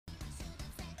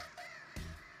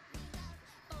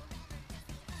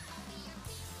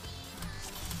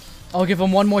I'll give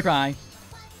him one more try.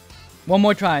 One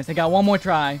more try. I got one more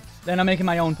try. Then I'm making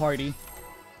my own party.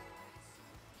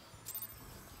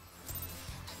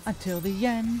 Until the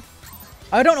end.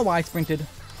 I don't know why I sprinted.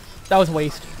 That was a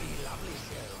waste.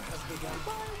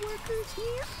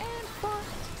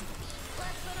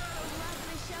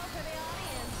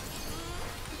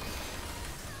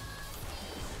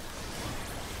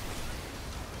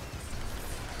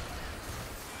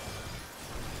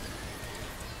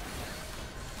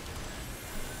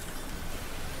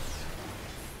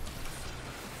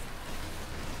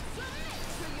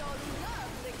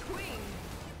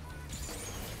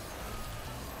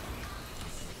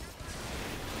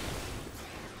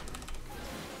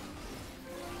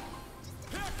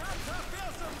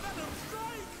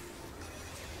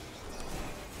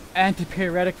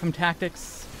 Anti-periodic from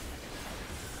tactics.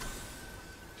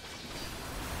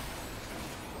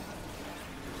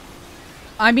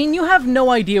 I mean, you have no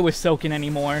idea with Soken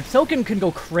anymore. Soken can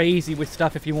go crazy with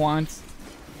stuff if he wants.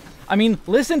 I mean,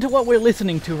 listen to what we're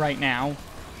listening to right now.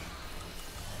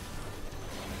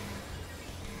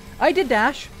 I did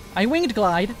dash. I winged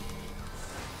glide.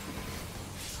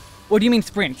 What do you mean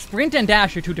sprint? Sprint and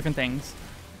dash are two different things.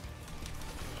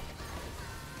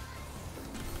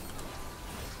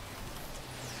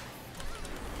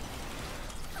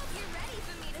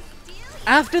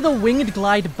 After the winged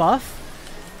glide buff,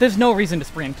 there's no reason to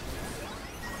sprint.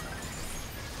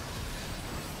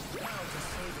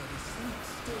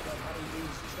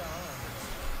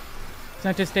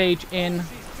 Center stage in.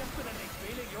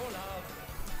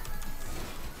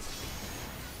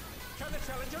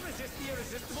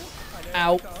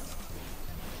 Ow.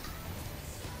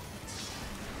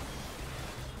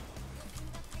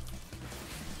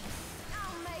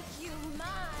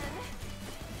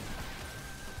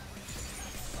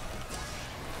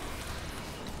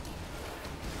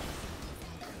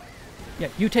 Yeah,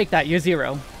 you take that. You're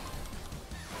zero.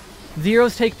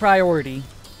 Zeros take priority.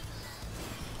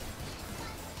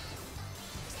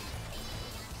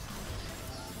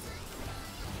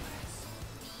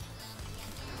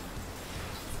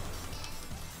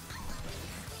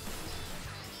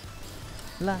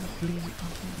 Lovely.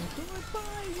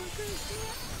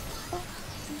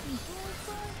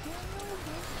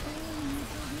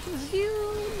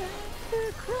 You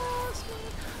never cross me.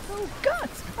 Oh,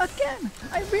 gods! Again!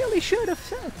 I really should have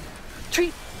said,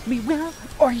 treat me well,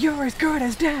 or you're as good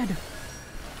as dead!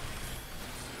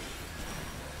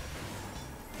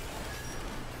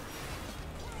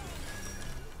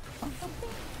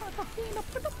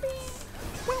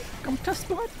 Welcome to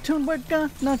Splatoon, we're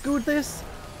gonna do this!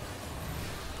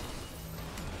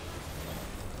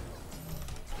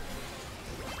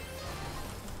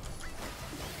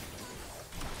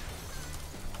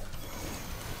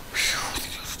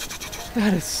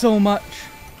 That is so much.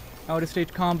 Out of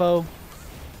stage combo.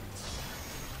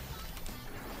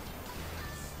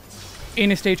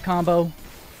 In a stage combo.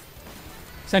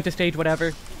 Center stage,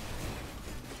 whatever.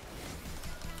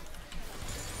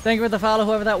 Thank you for the follow,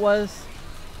 whoever that was. Is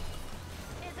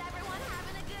everyone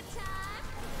having a good time?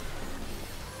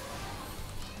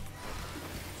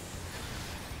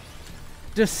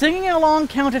 Does singing along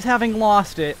count as having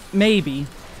lost it? Maybe.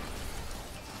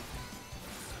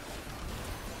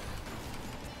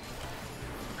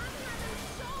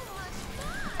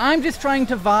 I'm just trying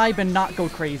to vibe and not go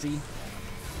crazy.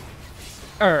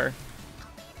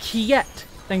 Kiet,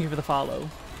 thank you for the follow.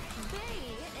 B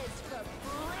is for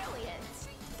brilliant.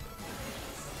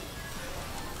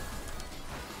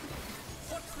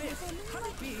 What's this?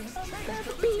 Honeybee has changed.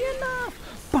 That'll be enough.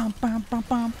 Bum bum bum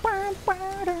bum bum bum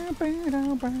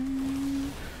bum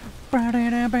bum.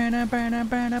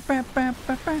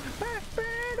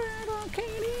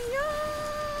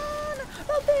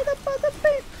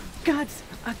 Gods,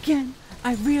 again,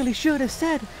 I really should have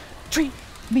said, treat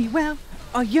me well,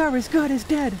 or you're as good as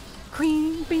dead.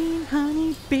 Queen bean,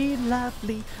 honey bee,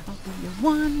 lovely. I'll be your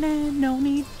one and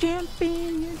only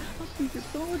champion. I'll be your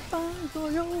sword boss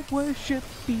or your worship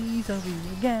bees. I'll be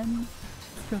again.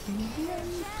 I'll be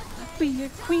again. Be a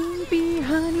queen bee,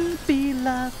 honey bee,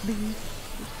 lovely.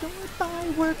 Restored by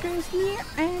workers near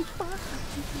and far.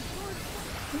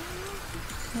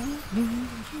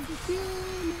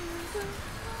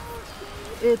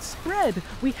 It's spread.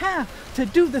 We have to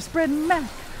do the spread mech,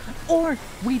 or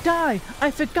we die. I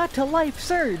forgot to life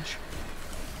surge.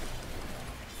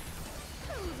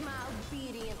 Who's my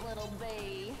obedient little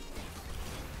bee?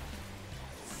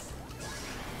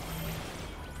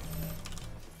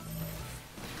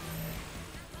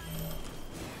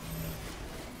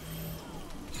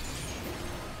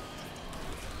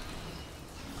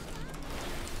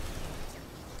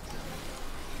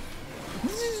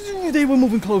 They were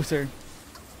moving closer.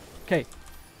 Okay.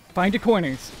 Find your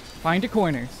corners. Find your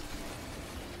corners.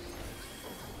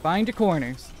 Find your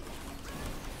corners.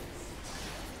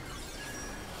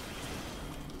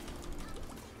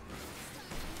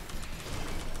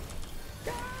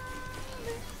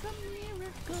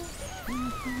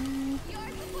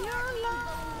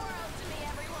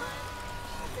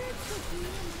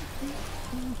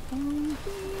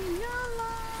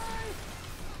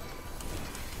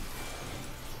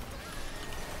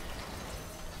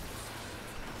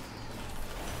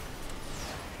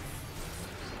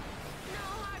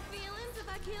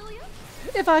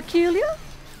 If I kill you?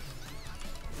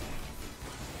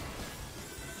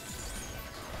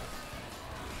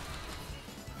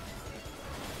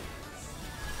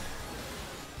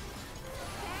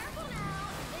 Careful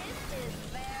now. This is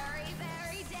very,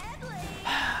 very deadly.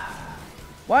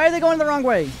 Why are they going the wrong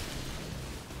way?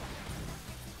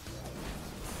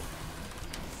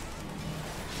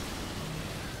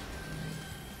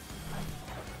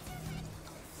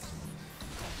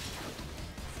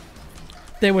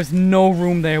 There was no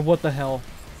room there, what the hell?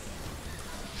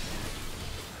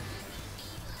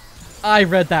 I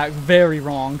read that very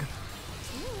wrong.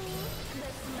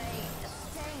 This may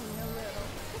sting a little.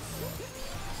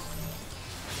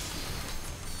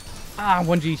 Ah,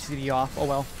 1 GCD off, oh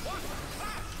well.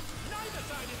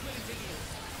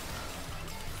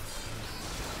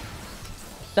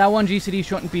 That 1 GCD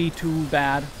shouldn't be too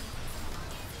bad.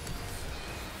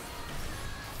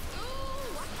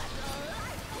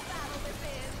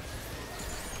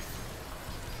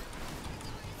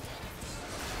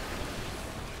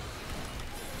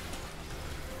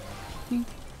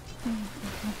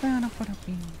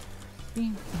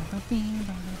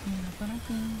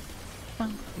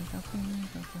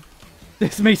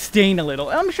 This may stain a little.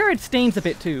 I'm sure it stains a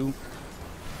bit too.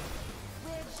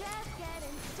 We're just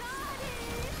getting started.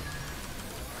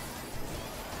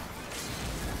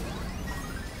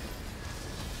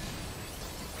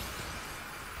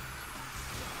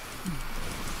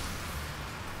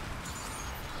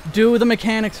 Do the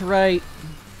mechanics right.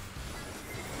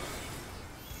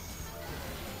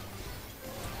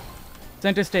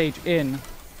 Center stage, in.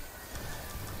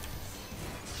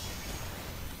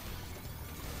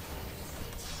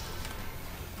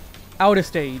 Out of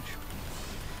stage.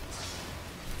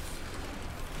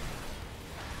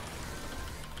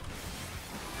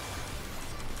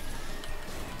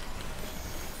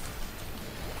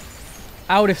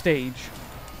 Out of stage.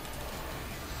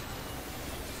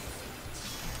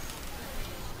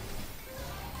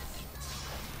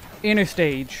 Inner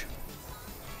stage.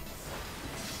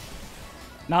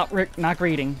 Not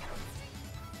grating.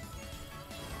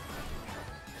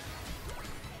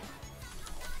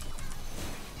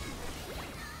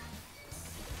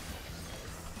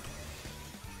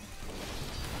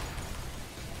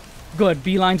 Good.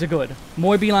 B-lines are good.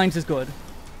 More B-lines is good.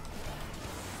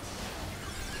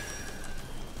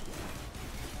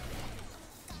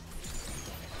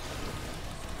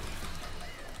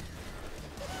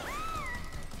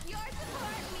 Your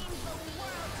support means the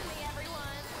world to me,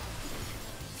 everyone.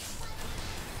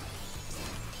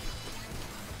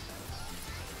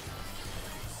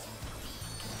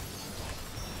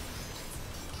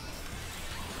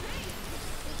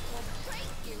 This will break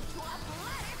you to a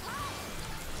bloody pulp.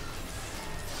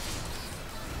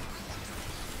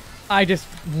 I just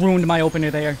ruined my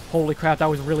opener there. Holy crap, that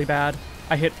was really bad.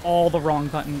 I hit all the wrong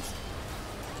buttons.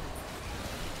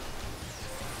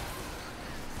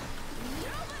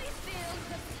 Nobody steals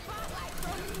the spotlight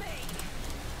from me.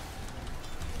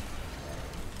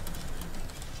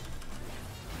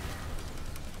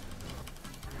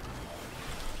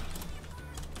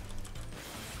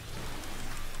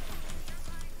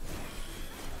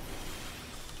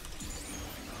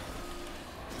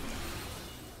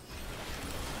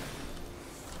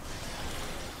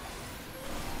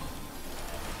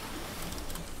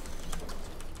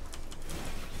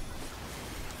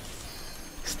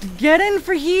 Get in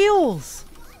for heals!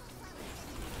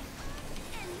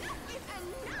 Enough is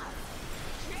enough.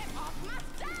 Get off my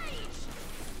stage.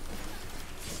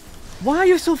 Why are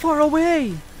you so far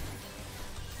away?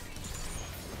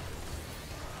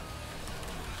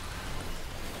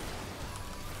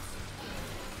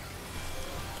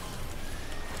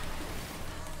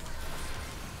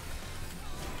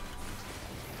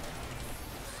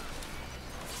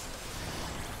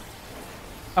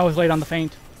 I was late on the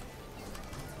feint.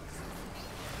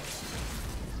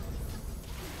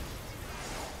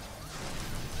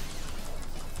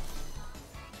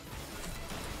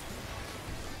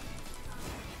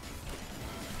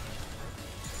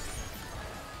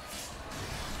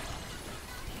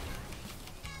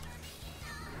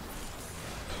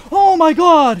 my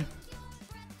god!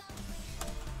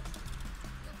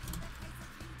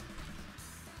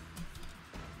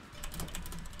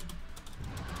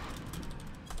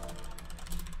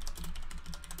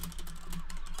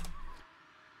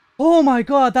 Oh my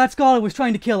god, that scholar was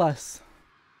trying to kill us.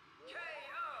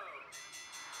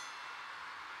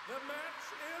 The match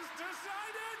is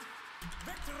decided.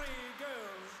 Victory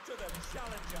goes to the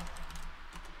challenger.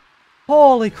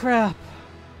 Holy crap.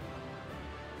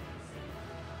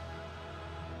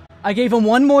 I gave him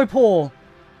one more pull,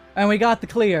 and we got the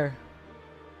clear.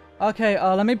 Okay,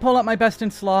 let me pull up my best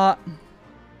in slot.